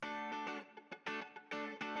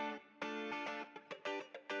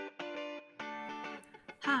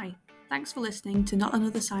Hi, thanks for listening to Not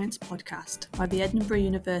Another Science podcast by the Edinburgh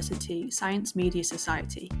University Science Media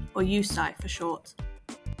Society, or USci for short.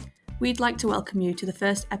 We'd like to welcome you to the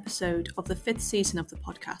first episode of the 5th season of the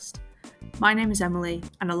podcast. My name is Emily,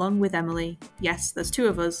 and along with Emily, yes, there's two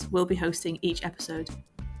of us, we'll be hosting each episode.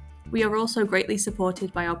 We are also greatly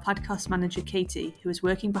supported by our podcast manager Katie, who is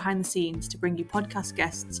working behind the scenes to bring you podcast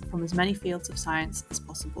guests from as many fields of science as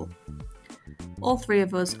possible. All three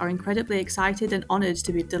of us are incredibly excited and honoured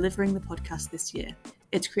to be delivering the podcast this year.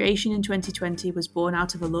 Its creation in 2020 was born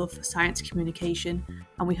out of a love for science communication,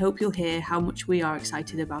 and we hope you'll hear how much we are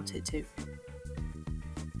excited about it too.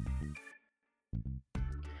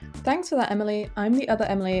 Thanks for that, Emily. I'm the other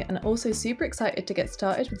Emily, and also super excited to get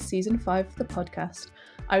started with Season 5 of the podcast.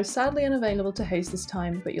 I was sadly unavailable to host this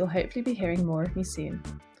time, but you'll hopefully be hearing more of me soon.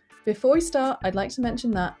 Before we start, I'd like to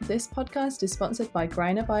mention that this podcast is sponsored by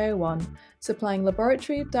Greiner Bio 1, supplying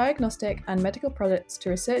laboratory, diagnostic and medical products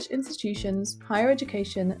to research institutions, higher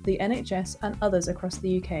education, the NHS and others across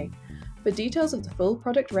the UK. For details of the full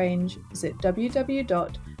product range, visit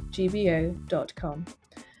www.gbo.com.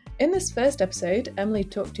 In this first episode, Emily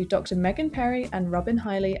talked to Dr. Megan Perry and Robin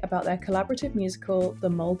Hiley about their collaborative musical,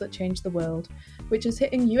 The Mold That Changed the World, which is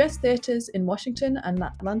hitting US theatres in Washington and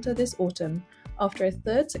Atlanta this autumn, after a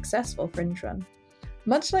third successful Fringe run.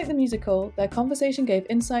 Much like the musical, their conversation gave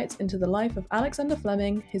insights into the life of Alexander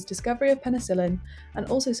Fleming, his discovery of penicillin, and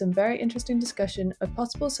also some very interesting discussion of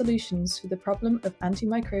possible solutions to the problem of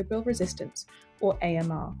antimicrobial resistance, or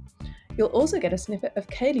AMR. You'll also get a snippet of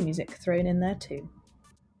Kaylee music thrown in there too.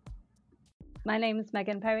 My name is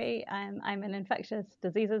Megan Perry. I'm an infectious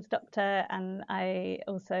diseases doctor, and I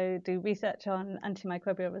also do research on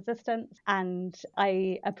antimicrobial resistance. And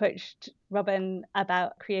I approached Robin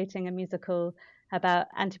about creating a musical about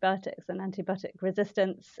antibiotics and antibiotic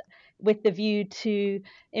resistance with the view to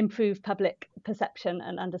improve public perception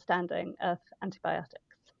and understanding of antibiotics.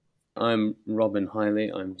 I'm Robin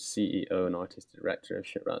Hiley. I'm CEO and Artistic Director of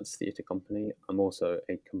Charades Theatre Company. I'm also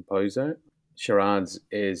a composer. Charades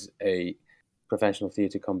is a professional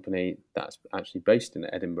theatre company that's actually based in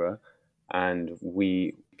Edinburgh, and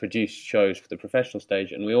we produce shows for the professional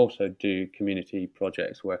stage, and we also do community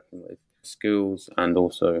projects working with schools and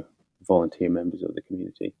also volunteer members of the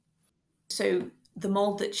community. So, The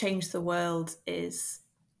Mold That Changed the World is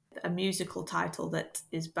a musical title that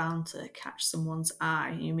is bound to catch someone's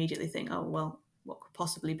eye. You immediately think, oh, well, what could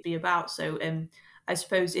possibly be about? So I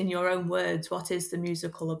suppose in your own words, what is the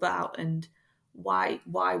musical about, and why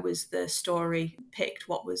was the story picked?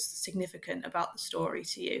 What was significant about the story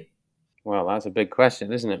to you? Well, that's a big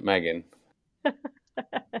question, isn't it, Megan?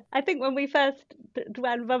 I think when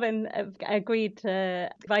Robin agreed to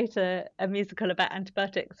write a musical about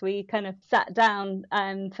antibiotics, we kind of sat down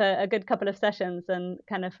for a good couple of sessions and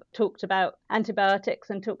kind of talked about antibiotics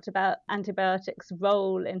and talked about antibiotics'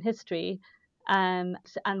 role in history, and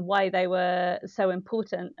why they were so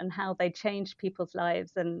important and how they changed people's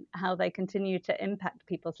lives and how they continue to impact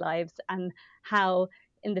people's lives, and how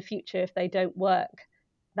in the future, if they don't work,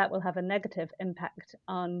 that will have a negative impact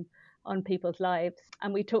on people's lives.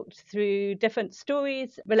 And we talked through different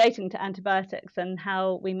stories relating to antibiotics and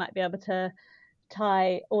how we might be able to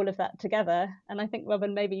tie all of that together. And I think,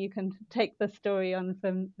 Robin, maybe you can take the story on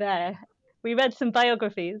from there. We read some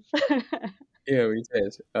biographies. Yeah, we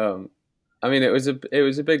did. I mean, it was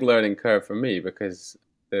a big learning curve for me, because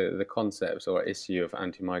the concept or issue of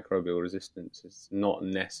antimicrobial resistance is not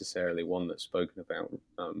necessarily one that's spoken about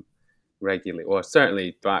regularly, or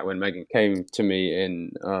certainly back when Megan came to me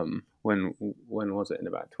in when was it, in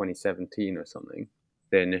about 2017 or something,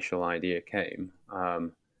 the initial idea came. So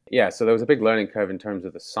there was a big learning curve in terms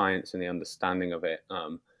of the science and the understanding of it,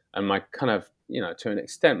 and my kind of, to an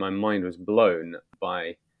extent, my mind was blown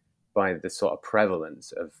by the sort of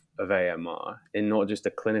prevalence of AMR in not just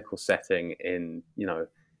a clinical setting, in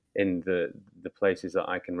the places that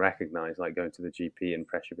I can recognize, like going to the GP and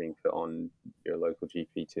pressure being put on your local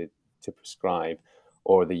GP to prescribe,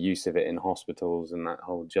 or the use of it in hospitals and that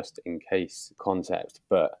whole just in case concept.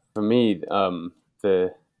 But for me,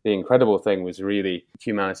 the incredible thing was really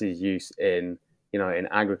humanity's use in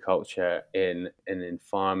agriculture, in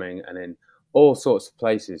farming, and in all sorts of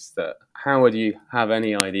places that, how would you have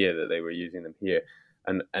any idea that they were using them here?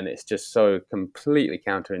 And it's just so completely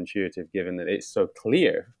counterintuitive, given that it's so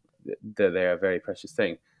clear that they're a very precious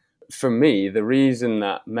thing. For me, the reason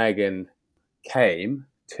that Megan came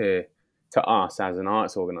to us as an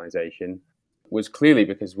arts organization was clearly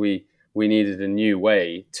because we needed a new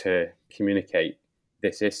way to communicate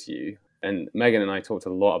this issue. And Megan and I talked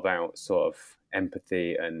a lot about sort of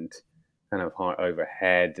empathy and kind of heart over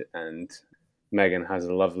head, and Megan has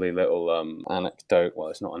a lovely little anecdote. Well,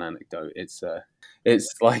 it's not an anecdote. It's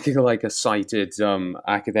like a cited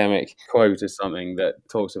academic quote or something that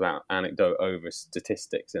talks about anecdote over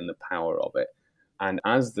statistics and the power of it. And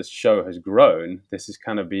as the show has grown, this has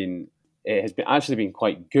kind of been actually been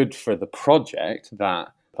quite good for the project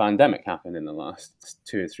that pandemic happened in the last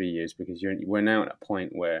 2 or 3 years, because we're now at a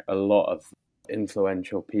point where a lot of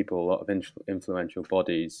influential people, a lot of influential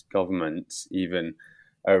bodies, governments even,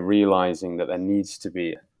 are realizing that there needs to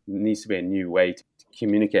be a new way to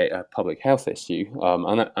communicate a public health issue.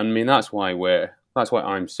 And I mean that's why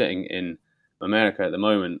I'm sitting in America at the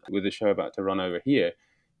moment with a show about to run over here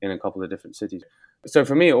in a couple of different cities. So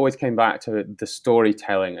for me, it always came back to the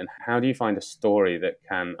storytelling and how do you find a story that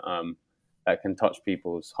can touch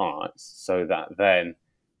people's hearts so that then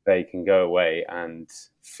they can go away and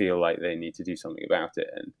feel like they need to do something about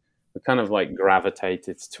it. And we kind of like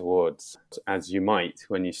gravitated towards, as you might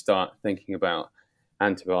when you start thinking about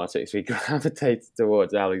antibiotics, we gravitated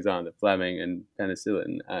towards Alexander Fleming and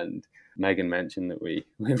penicillin. And Megan mentioned that we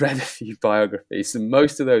read a few biographies, and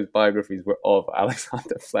most of those biographies were of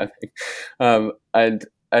Alexander Fleming. And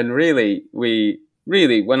really,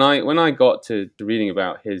 when I got to reading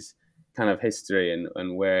about his kind of history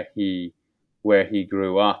and where he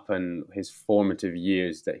grew up and his formative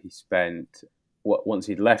years that he spent, once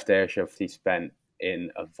he'd left Ayrshire, he spent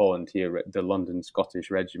in the London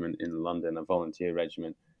Scottish Regiment in London, a volunteer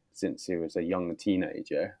regiment, since he was a young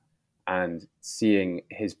teenager. And seeing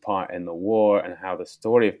his part in the war and how the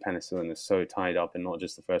story of penicillin is so tied up in not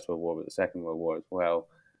just the First World War, but the Second World War as well.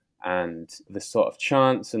 And the sort of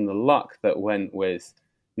chance and the luck that went with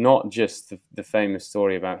not just the famous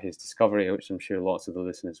story about his discovery, which I'm sure lots of the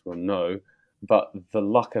listeners will know, but the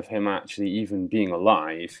luck of him actually even being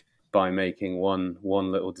alive by making one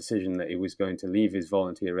little decision that he was going to leave his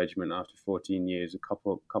volunteer regiment after 14 years, a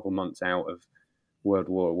couple months out of World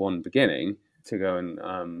War I beginning, to go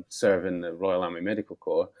and serve in the Royal Army Medical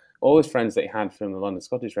Corps. All his friends that he had from the London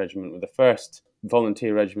Scottish Regiment were the first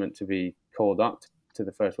volunteer regiment to be called up to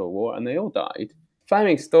the First World War, and they all died.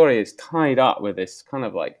 Fleming's story is tied up with this kind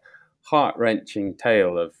of like heart-wrenching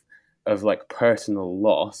tale of like personal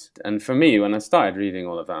loss. And for me, when I started reading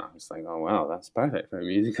all of that, I was like, oh wow, that's perfect for a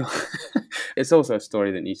musical. It's also a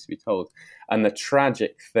story that needs to be told. And the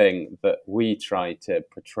tragic thing that we try to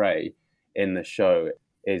portray in the show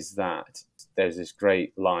is that there's this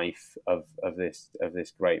great life of this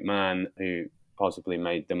great man who possibly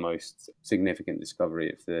made the most significant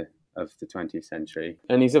discovery of the 20th century.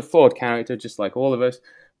 And he's a flawed character, just like all of us.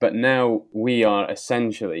 But now we are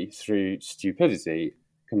essentially, through stupidity,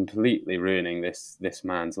 completely ruining this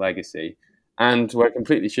man's legacy. And we're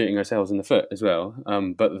completely shooting ourselves in the foot as well.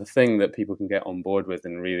 But the thing that people can get on board with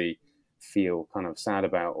and really feel kind of sad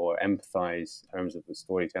about or empathize in terms of the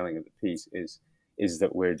storytelling of the piece is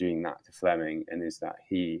that we're doing that to Fleming, and is that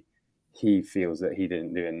he feels that he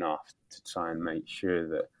didn't do enough to try and make sure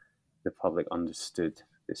that the public understood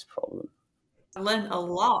this problem. I learned a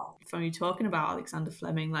lot from you talking about Alexander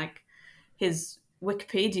Fleming. Like, his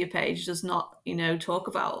Wikipedia page does not, talk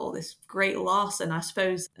about all this great loss. And I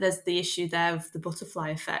suppose there's the issue there of the butterfly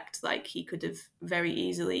effect. Like, he could have very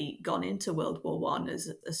easily gone into World War I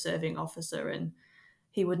as a serving officer, and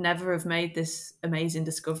he would never have made this amazing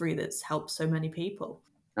discovery that's helped so many people.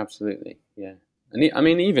 Absolutely, yeah. And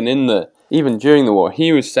even during the war,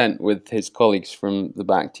 he was sent with his colleagues from the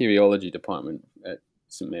bacteriology department at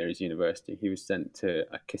St. Mary's University. He was sent to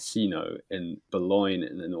a casino in Boulogne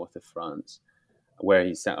in the north of France, where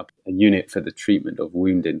he set up a unit for the treatment of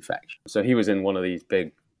wound infection. So he was in one of these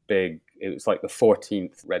big, it was like the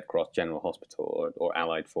 14th Red Cross General Hospital or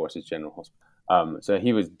Allied Forces General Hospital. So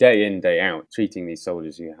he was day in, day out treating these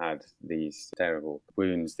soldiers who had these terrible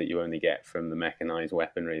wounds that you only get from the mechanized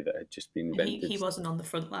weaponry that had just been invented. He wasn't on the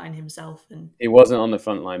front line himself. He wasn't on the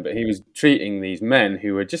front line, but he was treating these men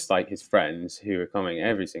who were just like his friends, who were coming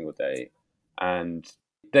every single day. And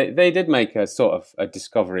they did make a sort of a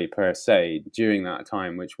discovery per se during that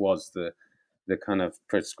time, which was the kind of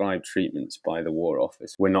prescribed treatments by the War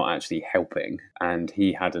Office were not actually helping. And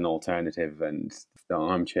he had an alternative, and the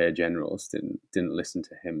armchair generals didn't listen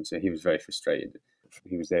to him. So he was very frustrated.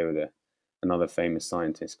 He was there with another famous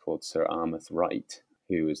scientist called Sir Armith Wright,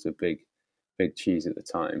 who was a big cheese at the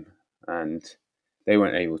time. And they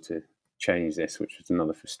weren't able to change this, which was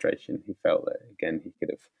another frustration. He felt that, again, he could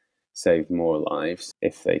have saved more lives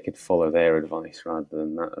if they could follow their advice rather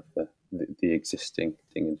than that of the existing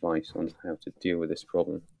advice on how to deal with this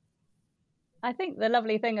problem. I think the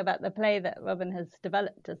lovely thing about the play that Robin has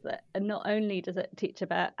developed is that not only does it teach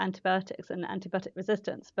about antibiotics and antibiotic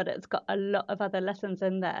resistance, but it's got a lot of other lessons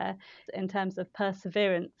in there in terms of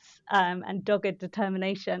perseverance and dogged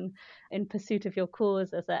determination in pursuit of your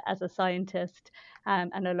cause as a scientist,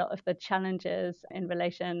 and a lot of the challenges in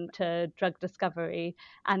relation to drug discovery,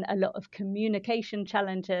 and a lot of communication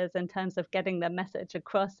challenges in terms of getting the message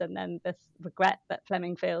across, and then this regret that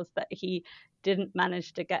Fleming feels that he didn't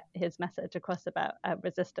manage to get his message across about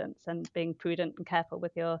resistance and being prudent and careful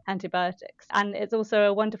with your antibiotics. And it's also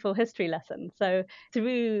a wonderful history lesson. So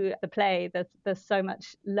through the play, there's so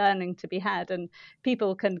much learning to be had, and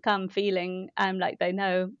people can come feeling like they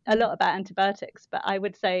know a lot about antibiotics. But I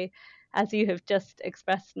would say, as you have just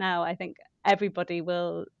expressed now, I think everybody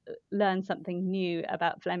will learn something new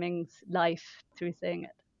about Fleming's life through seeing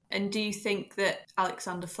it. And do you think that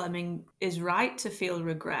Alexander Fleming is right to feel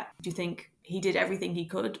regret? Do you think he did everything he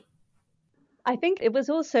could? I think it was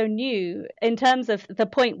also new in terms of the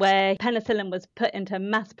point where penicillin was put into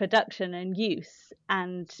mass production and use.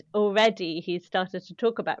 And already he started to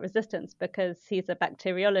talk about resistance because he's a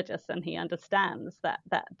bacteriologist and he understands that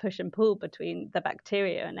push and pull between the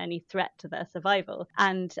bacteria and any threat to their survival.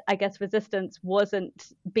 And I guess resistance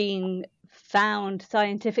wasn't being found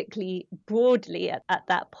scientifically broadly at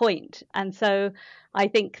that point. And so I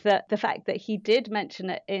think that the fact that he did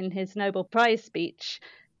mention it in his Nobel Prize speech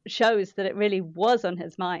shows that it really was on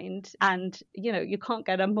his mind. And you can't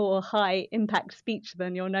get a more high impact speech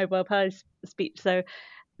than your Nobel Prize speech. So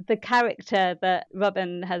the character that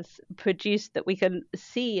Robin has produced, that we can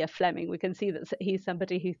see a Fleming, we can see that he's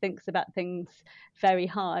somebody who thinks about things very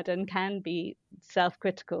hard and can be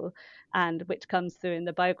self-critical, and which comes through in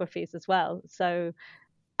the biographies as well. So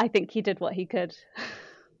I think he did what he could.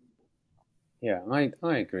 Yeah,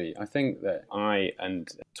 I agree. I think that I and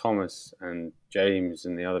Thomas and James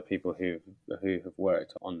and the other people who have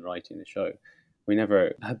worked on writing the show, we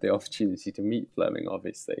never had the opportunity to meet Fleming,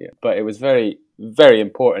 obviously. But it was very, very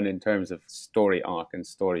important in terms of story arc and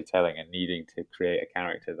storytelling and needing to create a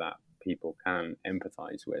character that people can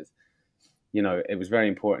empathize with. It was very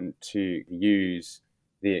important to use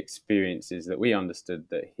the experiences that we understood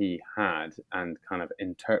that he had and kind of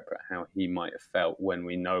interpret how he might have felt when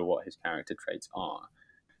we know what his character traits are.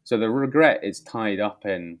 So the regret is tied up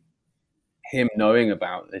in him knowing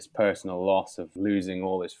about this personal loss of losing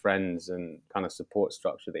all his friends and kind of support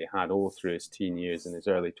structure that he had all through his teen years and his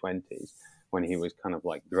early 20s when he was kind of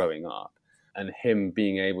like growing up, and him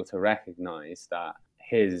being able to recognize that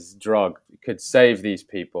his drug could save these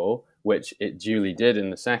people, which it duly did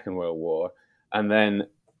in the Second World War. And then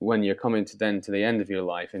when you're coming to the end of your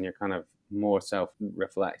life and you're kind of more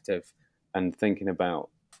self-reflective and thinking about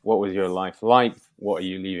what was your life like, what are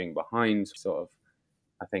you leaving behind, sort of,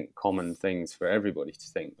 I think, common things for everybody to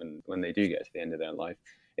think when they do get to the end of their life,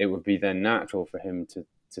 it would be then natural for him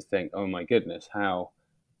to think, oh my goodness, how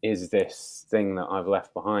is this thing that I've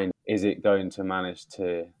left behind, is it going to manage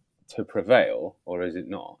to prevail or is it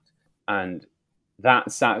not? And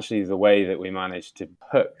that's actually the way that we managed to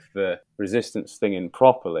hook the resistance thing in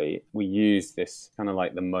properly. We use this kind of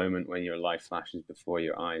like the moment when your life flashes before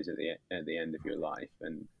your eyes at the end of your life,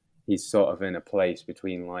 and he's sort of in a place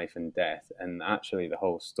between life and death. And actually the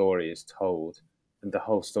whole story is told, and the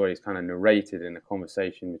whole story is kind of narrated in a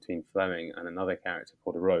conversation between Fleming and another character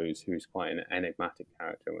called Rose, who's quite an enigmatic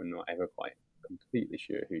character. We're not ever quite completely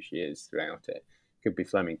sure who she is throughout it. It could be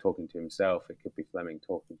Fleming talking to himself. It could be Fleming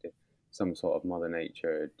talking to some sort of Mother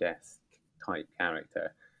Nature death type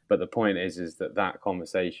character. But the point is that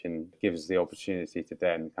conversation gives the opportunity to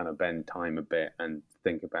then kind of bend time a bit and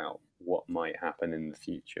think about what might happen in the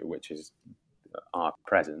future, which is our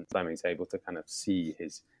present. Fleming's able to kind of see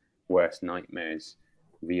his worst nightmares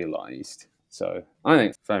realized. So I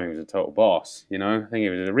think Fleming was a total boss, I think he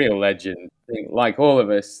was a real legend. I think, like all of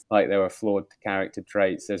us, like there were flawed character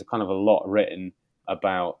traits. There's kind of a lot written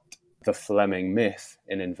about the Fleming myth,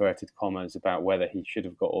 in inverted commas, about whether he should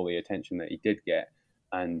have got all the attention that he did get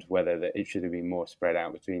and whether that it should have been more spread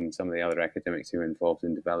out between some of the other academics who were involved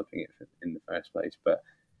in developing it in the first place. But,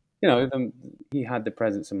 he had the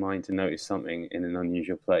presence of mind to notice something in an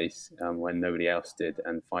unusual place when nobody else did,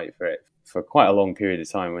 and fight for it for quite a long period of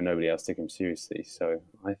time when nobody else took him seriously. So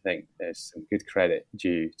I think there's some good credit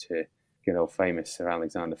due to good old famous Sir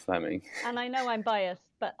Alexander Fleming. And I know I'm biased,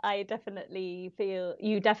 but I definitely feel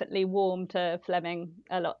you definitely warm to Fleming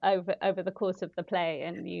a lot over the course of the play,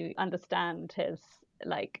 and you understand his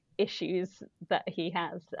issues that he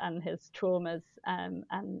has and his traumas, and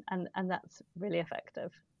that's really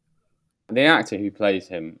effective. The actor who plays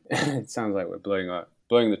him, it sounds like we're blowing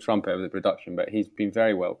the trumpet of the production, but he's been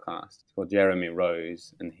very well cast. He's called Jeremy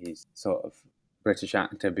Rose, and he's sort of British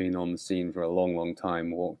actor, been on the scene for a long, long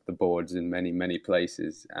time, walked the boards in many, many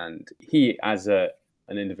places. And he, as an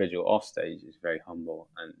individual off stage, is very humble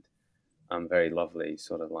and very lovely.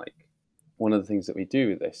 Sort of like one of the things that we do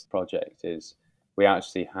with this project is we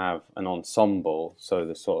actually have an ensemble, so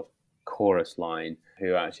the sort of chorus line,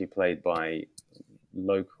 who are actually played by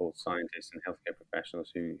local scientists and healthcare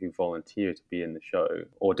professionals who volunteer to be in the show.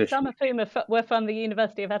 Audition. Some of whom were from the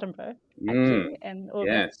University of Edinburgh, actually, in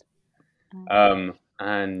August. Yes.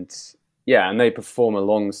 And they perform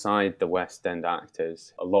alongside the West End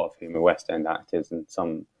actors, a lot of whom are West End actors and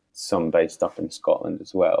some based up in Scotland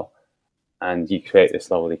as well. And you create this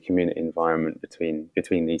lovely community environment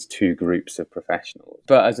between these two groups of professionals.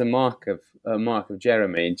 But as a mark of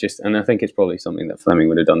Jeremy, and I think it's probably something that Fleming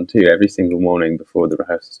would have done too. Every single morning before the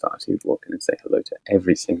rehearsal starts, he would walk in and say hello to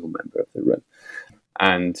every single member of the room.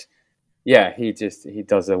 And yeah, he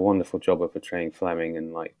does a wonderful job of portraying Fleming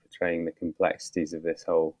and like portraying the complexities of this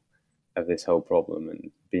whole problem and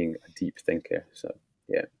being a deep thinker. So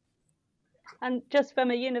yeah. And just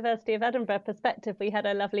from a University of Edinburgh perspective, we had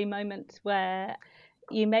a lovely moment where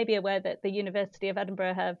you may be aware that the University of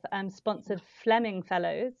Edinburgh have sponsored Fleming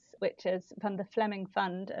Fellows, which is from the Fleming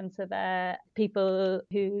Fund. And so they're people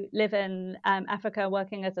who live in Africa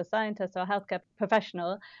working as a scientist or healthcare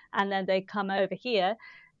professional, and then they come over here.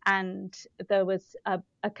 And there was a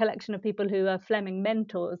collection of people who are Fleming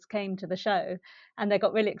mentors came to the show, and they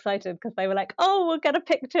got really excited because they were like, oh, we'll get a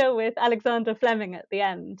picture with Alexander Fleming at the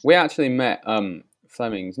end. We actually met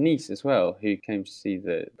Fleming's niece as well, who came to see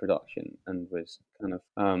the production and was kind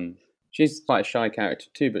of she's quite a shy character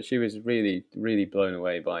too, but she was really, really blown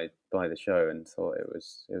away by the show and thought it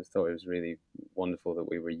was really wonderful that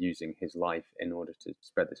we were using his life in order to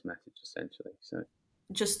spread this message, essentially. So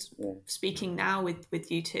just speaking now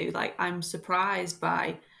with you two, like I'm surprised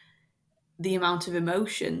by the amount of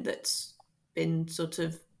emotion that's been sort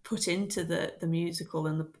of put into the musical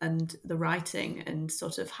and the writing, and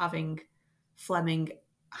sort of having Fleming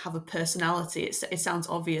have a personality. It sounds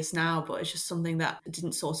obvious now, but it's just something that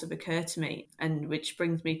didn't sort of occur to me, and which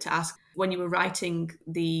brings me to ask, when you were writing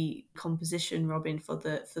the composition, Robin, for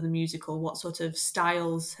the musical, what sort of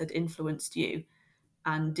styles had influenced you?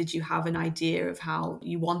 And did you have an idea of how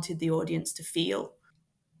you wanted the audience to feel?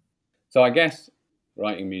 So I guess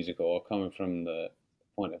writing musical, or coming from the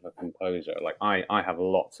point of a composer, like I have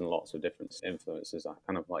lots and lots of different influences. I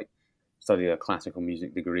kind of like studied a classical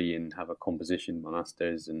music degree and have a composition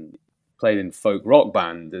master's, and played in folk rock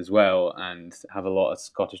band as well, and have a lot of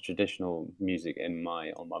Scottish traditional music on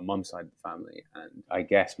my mum's side of the family. And I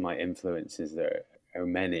guess my influences are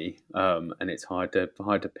many, and it's hard to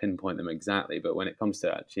pinpoint them exactly. But when it comes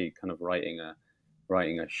to actually kind of writing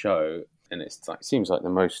a show, and it seems like the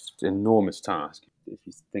most enormous task if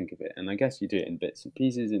you think of it, and I guess you do it in bits and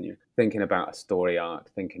pieces, and you're thinking about a story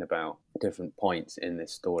arc, thinking about different points in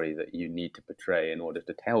this story that you need to portray in order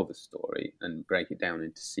to tell the story, and break it down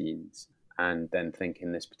into scenes, and then think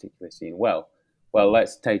in this particular scene, well,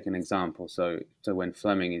 let's take an example. So when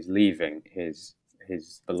Fleming is leaving his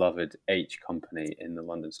beloved H Company in the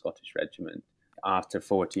London Scottish Regiment after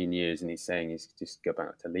 14 years, and he's saying he's just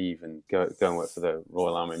about to leave and go and work for the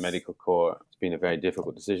Royal Army Medical Corps. It's been a very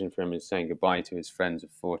difficult decision for him. He's saying goodbye to his friends of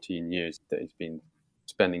 14 years that he's been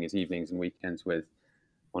spending his evenings and weekends with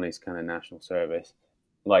on his kind of national service.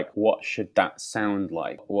 Like, what should that sound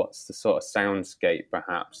like? What's the sort of soundscape,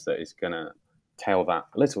 perhaps, that is going to tell that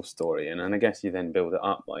little story? And I guess you then build it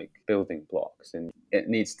up like building blocks, and it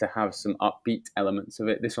needs to have some upbeat elements of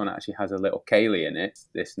it. This one actually has a little ceilidh in it,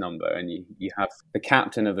 this number, and you have the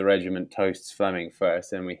captain of the regiment toasts Fleming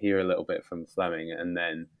first, and we hear a little bit from Fleming, and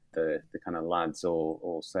then the kind of lads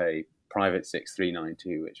all say Private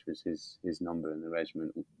 6392, which was his number in the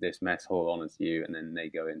regiment, this mess hall honours you, and then they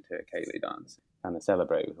go into a ceilidh dance and they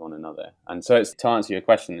celebrate with one another. And so it's to answer your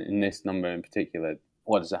question, in this number in particular,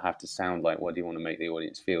 what does it have to sound like? What do you want to make the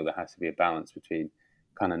audience feel? There has to be a balance between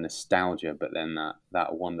kind of nostalgia, but then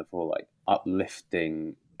that wonderful, like,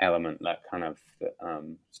 uplifting element that kind of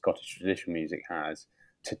Scottish traditional music has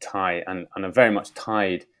to tie, and are very much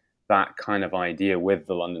tied that kind of idea with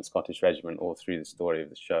the London Scottish Regiment all through the story of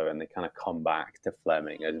the show, and they kind of come back to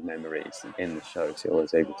Fleming as memories in the show. So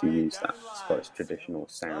always able to use that Scottish traditional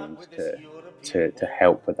sound to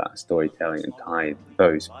help with that storytelling and tie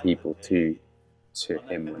those people to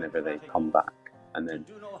him whenever they come back. And then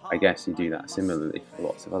I guess you do that similarly for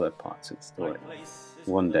lots of other parts of the story.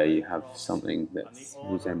 One day you have something that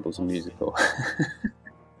resembles a musical.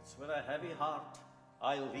 It's with a heavy heart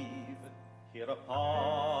I'll leave here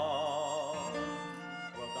apart.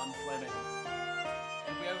 Well done, Fleming.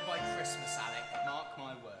 It'll be over by Christmas, Alec. Mark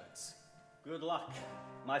my words. Good luck,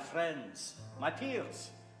 my friends, my peers,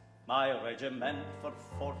 my regiment for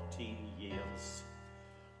 14 years.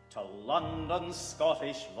 To London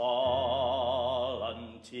Scottish Volunteers.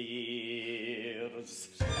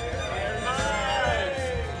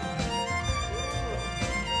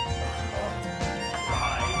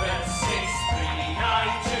 Private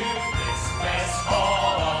 6392, this best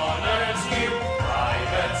hall honours you.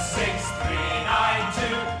 Private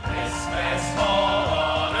 6392, this best hall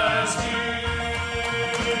honours you.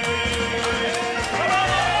 Come on,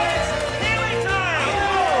 boys! Here we go!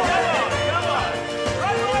 Come on!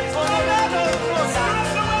 Right, for the level!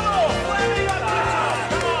 Scratch the level! Flaming up the top!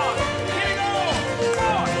 Come on! Here we go!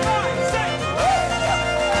 4, 5, 6!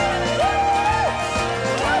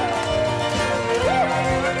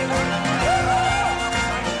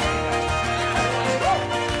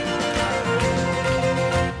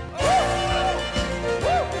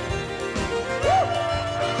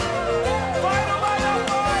 Final lineup,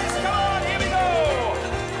 boys! Come on, here we go!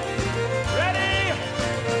 Ready?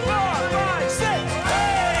 4, 5, 6!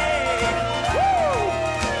 Hey! Woo!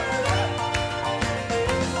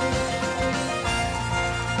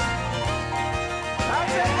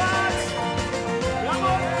 That's it, lads! Come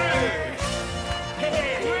on through! Hey!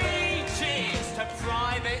 3 cheers to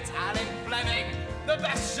Private Alan Fleming, the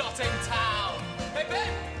best shot in town. Hip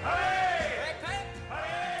hip! Hey! Hip hip!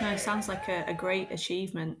 No, it sounds like a great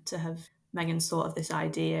achievement to have Megan's thought of this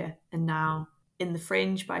idea, and now in the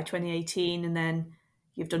Fringe by 2018, and then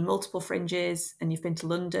you've done multiple Fringes and you've been to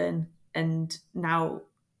London, and now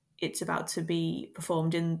it's about to be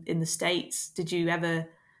performed in the States. Did you ever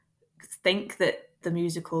think that the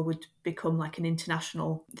musical would become like an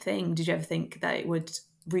international thing? Did you ever think that it would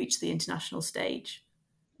reach the international stage?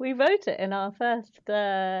 We wrote it in our first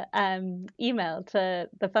email to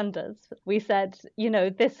the funders. We said,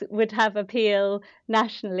 this would have appeal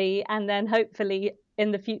nationally and then hopefully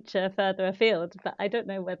in the future further afield. But I don't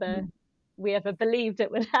know whether we ever believed it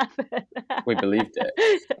would happen. We believed it.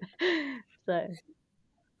 So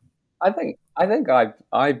I think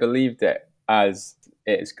I believed it as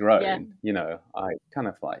it's grown. Yeah. I kind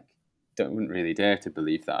of wouldn't really dare to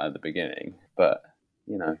believe that at the beginning, but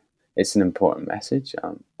it's an important message.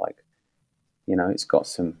 It's got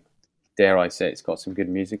some, dare I say, it's got some good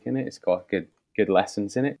music in it. It's got good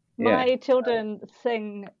lessons in it. my children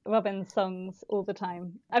sing Robin's songs all the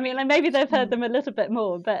time. I mean, like maybe they've heard them a little bit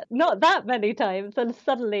more, but not that many times. And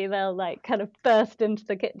suddenly they'll like kind of burst into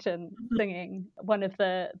the kitchen singing one of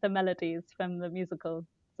the melodies from the musical.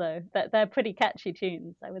 So they're pretty catchy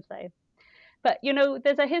tunes, I would say. But,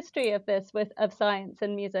 there's a history of this of science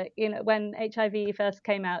and music. When HIV first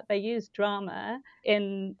came out, they used drama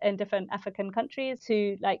in different African countries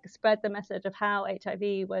to spread the message of how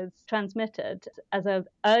HIV was transmitted as an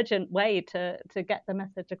urgent way to get the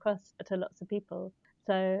message across to lots of people.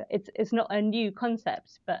 So it's not a new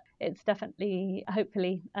concept, but it's definitely,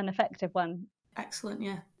 hopefully, an effective one. Excellent,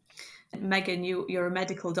 yeah. Megan, you're a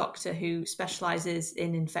medical doctor who specialises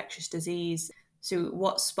in infectious disease. So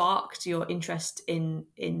what sparked your interest in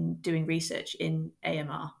doing research in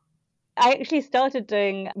AMR? I actually started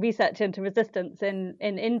doing research into resistance in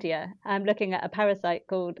India. I'm looking at a parasite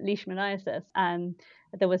called leishmaniasis, and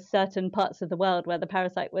there were certain parts of the world where the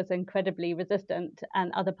parasite was incredibly resistant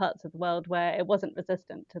and other parts of the world where it wasn't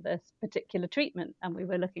resistant to this particular treatment. And we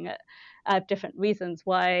were looking at different reasons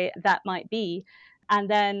why that might be. And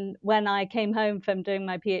then when I came home from doing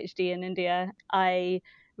my PhD in India, I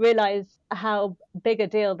realized how big a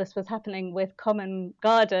deal this was happening with common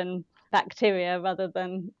garden bacteria rather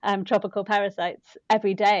than tropical parasites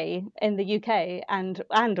every day in the UK and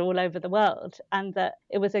all over the world, and that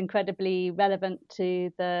it was incredibly relevant to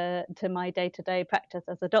my day-to-day practice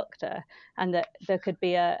as a doctor, and that there could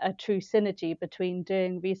be a true synergy between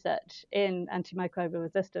doing research in antimicrobial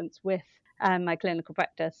resistance with my clinical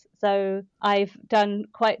practice. So I've done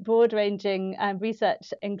quite broad-ranging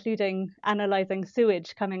research, including analysing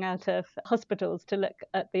sewage coming out of hospitals to look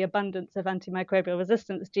at the abundance of antimicrobial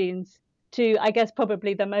resistance genes. To, I guess,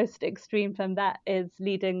 probably the most extreme from that is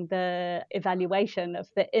leading the evaluation of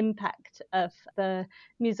the impact of the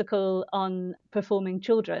musical on performing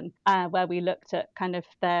children, where we looked at kind of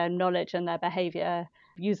their knowledge and their behaviour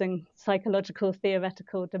using psychological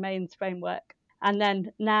theoretical domains framework. And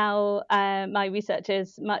then now my research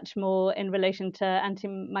is much more in relation to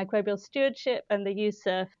antimicrobial stewardship and the use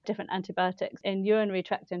of different antibiotics in urinary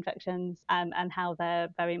tract infections, and how they're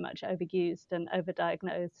very much overused and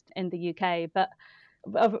overdiagnosed in the UK. But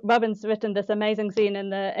Robin's written this amazing scene in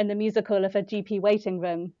the musical of a GP waiting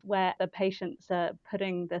room where the patients are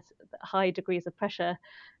putting this high degrees of pressure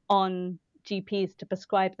on GPs to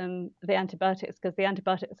prescribe them the antibiotics, because the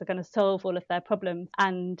antibiotics are going to solve all of their problems.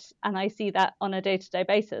 And I see that on a day-to-day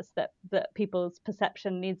basis, that people's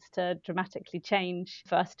perception needs to dramatically change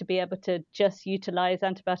for us to be able to just utilize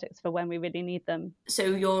antibiotics for when we really need them. So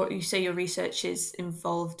you say your research is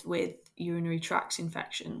involved with urinary tract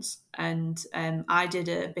infections, and I did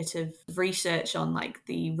a bit of research on like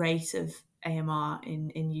the rate of AMR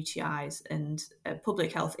in UTIs, and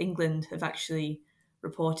Public Health England have actually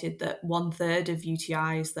reported that 1/3 of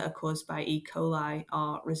UTIs that are caused by E. coli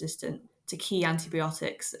are resistant to key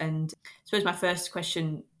antibiotics. And I suppose my first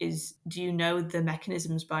question is, do you know the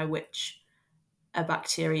mechanisms by which a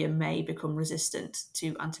bacteria may become resistant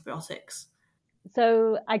to antibiotics?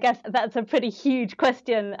 So I guess that's a pretty huge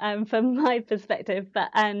question from my perspective. But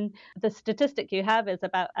the statistic you have is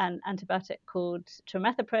about an antibiotic called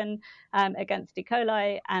trimethoprim against E.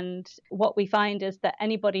 coli. And what we find is that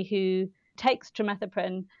anybody who takes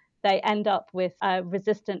trimethoprim, they end up with a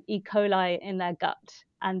resistant E. coli in their gut.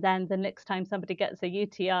 And then the next time somebody gets a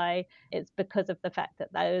UTI, it's because of the fact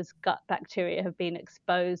that those gut bacteria have been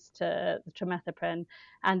exposed to the trimethoprim,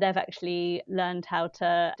 and they've actually learned how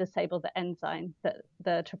to disable the enzyme that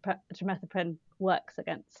the trimethoprim works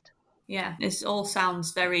against. Yeah, this all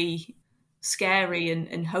sounds very scary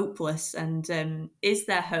and hopeless. And is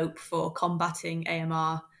there hope for combating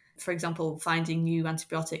AMR? For example, finding new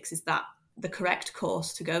antibiotics, is that the correct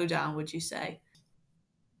course to go down, would you say?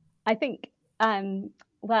 I think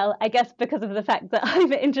well, I guess because of the fact that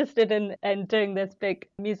I'm interested in doing this big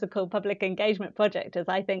musical public engagement project, is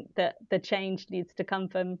I think that the change needs to come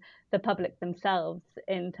from the public themselves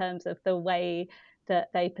in terms of the way that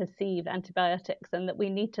they perceive antibiotics, and that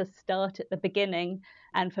we need to start at the beginning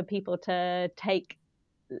and for people to take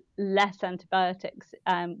less antibiotics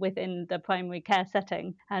within the primary care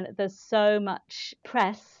setting. And there's so much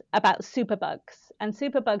press about superbugs, and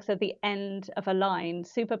superbugs are the end of a line.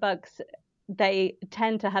 Superbugs, they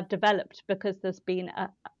tend to have developed because there's been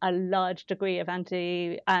a large degree of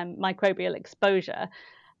antimicrobial exposure,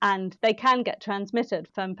 and they can get transmitted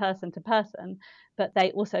from person to person, but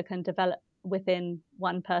they also can develop within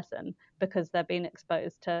one person because they're being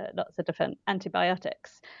exposed to lots of different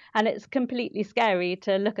antibiotics. And it's completely scary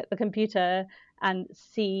to look at the computer and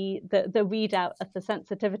see the readout of the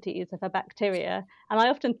sensitivities of a bacteria. And I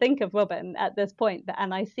often think of Robin at this point,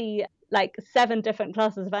 and I see like 7 different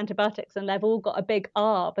classes of antibiotics, and they've all got a big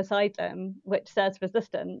R beside them, which says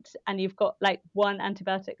resistant. And you've got like one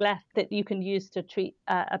antibiotic left that you can use to treat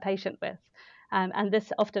a patient with. And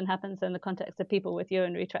this often happens in the context of people with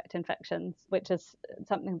urinary tract infections, which is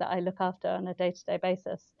something that I look after on a day-to-day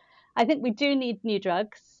basis. I think we do need new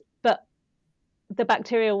drugs, but the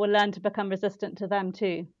bacteria will learn to become resistant to them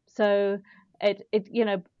too. So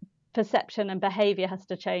perception and behavior has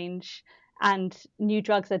to change. And new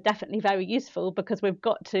drugs are definitely very useful because we've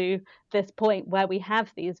got to this point where we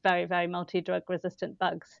have these very, very multi-drug resistant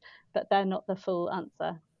bugs, but they're not the full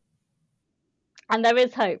answer. And there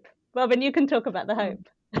is hope. Robin, you can talk about the hope.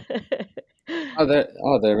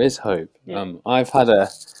 There is hope. Yeah. I've had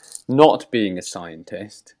not being a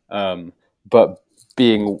scientist, but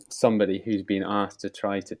being somebody who's been asked to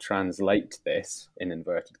try to translate this, in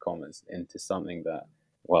inverted commas, into something that,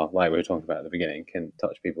 well, like we were talking about at the beginning, can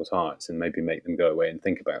touch people's hearts and maybe make them go away and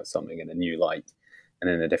think about something in a new light and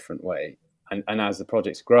in a different way. And as the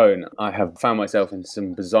project's grown, I have found myself in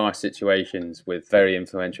some bizarre situations with very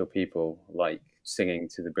influential people, like singing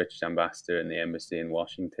to the British ambassador in the embassy in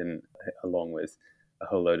Washington, along with a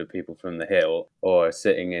whole load of people from the Hill, or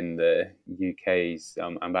sitting in the UK's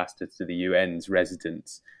ambassador to the UN's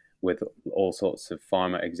residence with all sorts of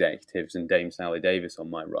pharma executives and Dame Sally Davis on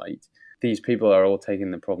my right. These people are all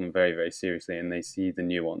taking the problem very, very seriously, and they see the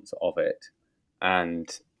nuance of it. And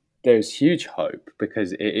there's huge hope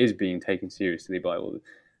because it is being taken seriously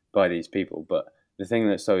by these people. But the thing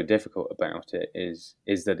that's so difficult about it is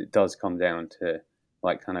that it does come down to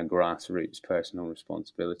like kind of grassroots personal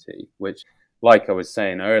responsibility, which, like I was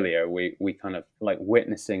saying earlier, we kind of like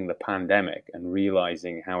witnessing the pandemic and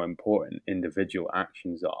realizing how important individual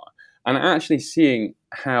actions are, and actually seeing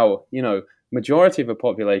how, majority of a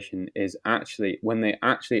population is actually, when they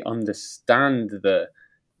actually understand the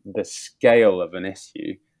scale of an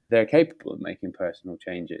issue, they're capable of making personal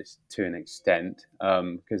changes to an extent,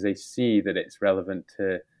 because they see that it's relevant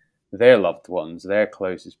to their loved ones, their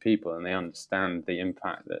closest people, and they understand the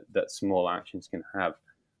impact that small actions can have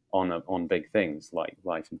on big things like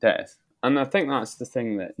life and death. And I think that's the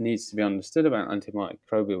thing that needs to be understood about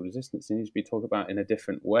antimicrobial resistance. It needs to be talked about in a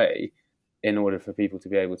different way in order for people to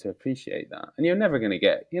be able to appreciate that. And you're never going to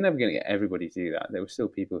get everybody to do that. There were still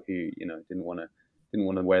people who, didn't want to didn't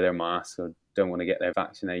want to wear their masks or don't want to get their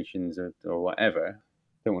vaccinations or whatever.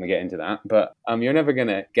 Don't want to get into that, but you're never going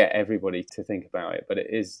to get everybody to think about it. But it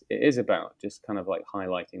is about just kind of like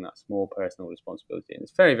highlighting that small personal responsibility, and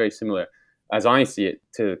it's very, very similar, as I see it,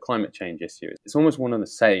 to the climate change issue. It's almost one and the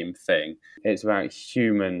same thing. It's about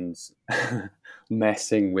humans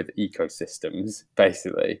messing with ecosystems,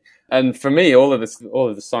 basically. And for me, all of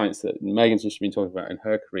the science that Megan's just been talking about in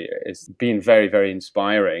her career is being very, very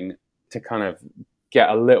inspiring to kind of get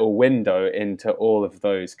a little window into all of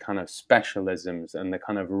those kind of specialisms and the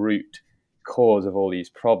kind of root cause of all these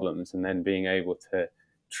problems, and then being able to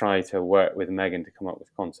try to work with Megan to come up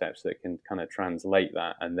with concepts that can kind of translate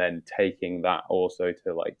that, and then taking that also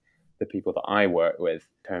to like the people that I work with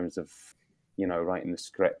in terms of, you know, writing the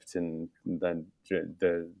script and then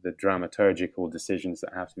the dramaturgical decisions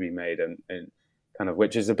that have to be made, and kind of,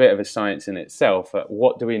 which is a bit of a science in itself.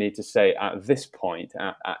 What do we need to say at this point,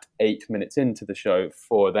 at 8 minutes into the show,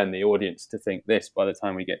 for then the audience to think this by the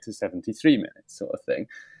time we get to 73 minutes, sort of thing.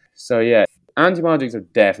 So yeah, antibiotics are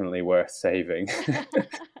definitely worth saving.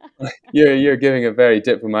 You're giving a very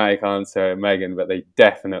diplomatic answer, Megan, but they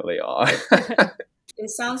definitely are. It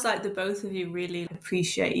sounds like the both of you really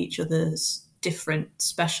appreciate each other's different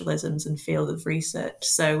specialisms and field of research.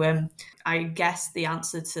 So I guess the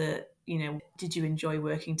answer to, you know, did you enjoy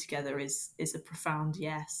working together is a profound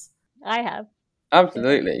yes. I have.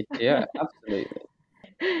 Absolutely. Yeah, absolutely.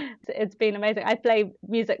 It's been amazing. I play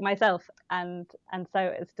music myself, and so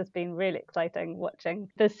it's just been really exciting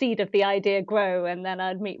watching the seed of the idea grow, and then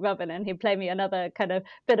I'd meet Robin and he'd play me another kind of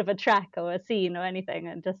bit of a track or a scene or anything,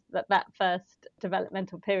 and just that first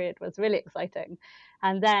developmental period was really exciting.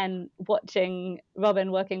 And then watching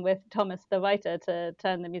Robin working with Thomas the writer to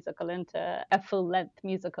turn the musical into a full-length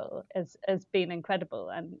musical has been incredible,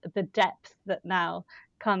 and the depth that now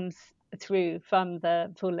comes through from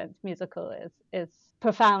the full-length musical is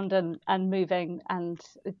profound and moving, and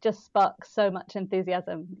it just sparks so much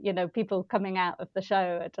enthusiasm. You know, people coming out of the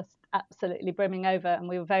show are just absolutely brimming over, and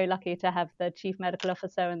we were very lucky to have the chief medical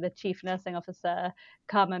officer and the chief nursing officer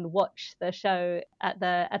come and watch the show at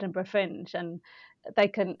the Edinburgh Fringe, and they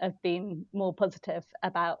couldn't have been more positive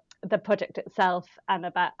about the project itself and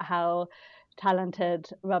about how talented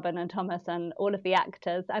Robin and Thomas and all of the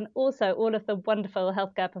actors, and also all of the wonderful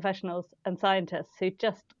healthcare professionals and scientists who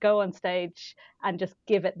just go on stage and just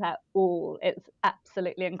give it that all. It's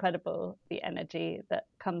absolutely incredible, the energy that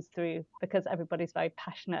comes through, because everybody's very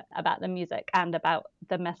passionate about the music and about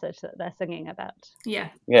the message that they're singing about. Yeah,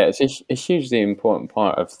 it's a hugely important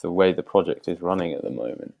part of the way the project is running at the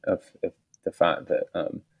moment, of the fact that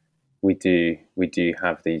we do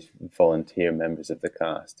have these volunteer members of the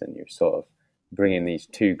cast, and you're sort of bringing these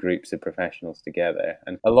two groups of professionals together.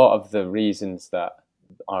 And a lot of the reasons that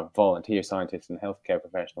our volunteer scientists and healthcare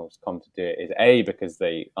professionals come to do it is A, because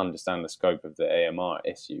they understand the scope of the AMR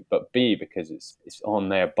issue, but B, because it's on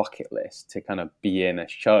their bucket list to kind of be in a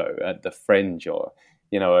show at the Fringe, or,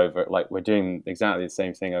 you know, over, like, we're doing exactly the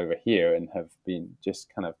same thing over here, and have been just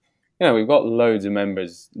kind of, you know, we've got loads of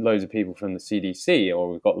members, loads of people from the CDC, or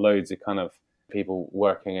we've got loads of kind of people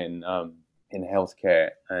working in healthcare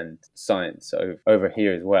and science over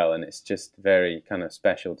here as well. And it's just very kind of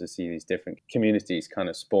special to see these different communities kind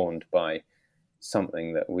of spawned by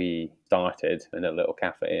something that we started in a little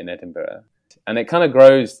cafe in Edinburgh. And it kind of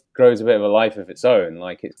grows a bit of a life of its own.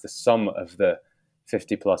 Like, it's the sum of the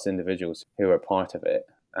 50 plus individuals who are part of it.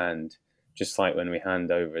 And just like when we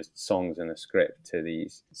hand over songs and a script to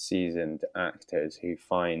these seasoned actors who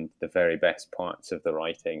find the very best parts of the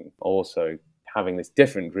writing, also having this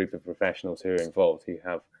different group of professionals who are involved, who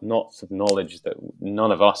have lots of knowledge that none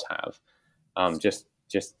of us have, just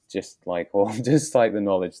like the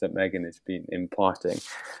knowledge that Megan has been imparting.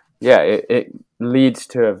 Yeah, it leads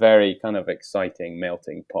to a very kind of exciting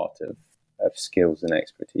melting pot of skills and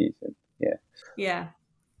expertise. And yeah.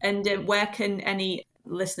 And where can any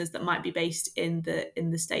listeners that might be based in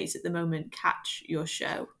the States at the moment catch your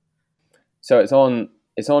show? So it's on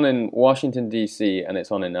in Washington, D.C., and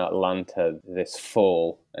it's on in Atlanta this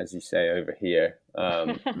fall, as you say, over here.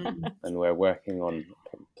 And we're working on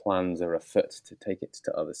plans are afoot to take it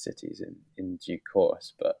to other cities in due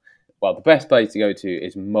course. But, well, the best place to go to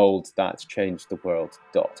is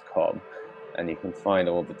moldsthatschangedtheworld.com. And you can find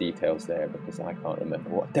all the details there, because I can't remember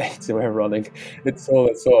what dates we're running. It's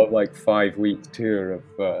all a sort of like 5-week tour of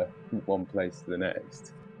one place to the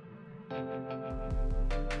next.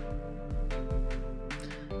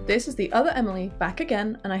 This is the other Emily back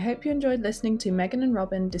again, and I hope you enjoyed listening to Megan and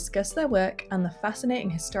Robin discuss their work and the fascinating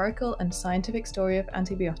historical and scientific story of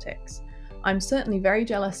antibiotics. I'm certainly very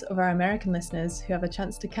jealous of our American listeners who have a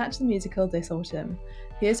chance to catch the musical this autumn.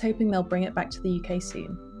 Here's hoping they'll bring it back to the UK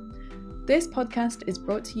soon. This podcast is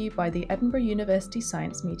brought to you by the Edinburgh University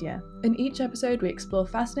Science Media. In each episode, we explore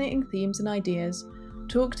fascinating themes and ideas,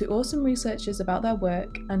 talk to awesome researchers about their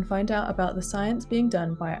work, and find out about the science being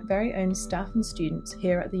done by our very own staff and students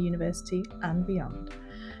here at the university and beyond.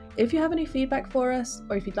 If you have any feedback for us,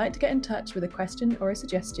 or if you'd like to get in touch with a question or a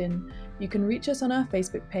suggestion, you can reach us on our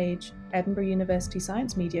Facebook page, Edinburgh University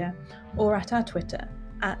Science Media, or at our Twitter,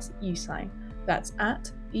 @USci. That's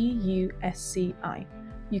 @EUSCI.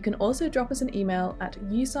 You can also drop us an email at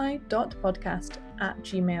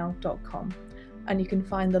usci.podcast@gmail.com, and you can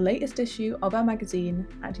find the latest issue of our magazine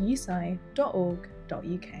at usci.org.uk.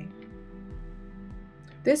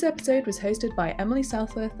 This episode was hosted by Emily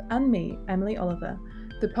Southworth and me, Emily Oliver.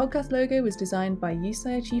 The podcast logo was designed by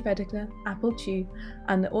USci Chief Editor Apple Chu,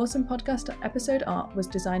 and the awesome podcast episode art was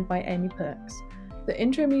designed by Amy Perks. The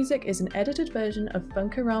intro music is an edited version of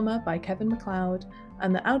Funkorama by Kevin MacLeod,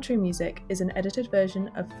 and the outro music is an edited version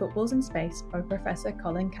of Footballs in Space by Professor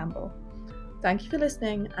Colin Campbell. Thank you for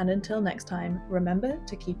listening, and until next time, remember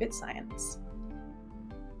to keep it science.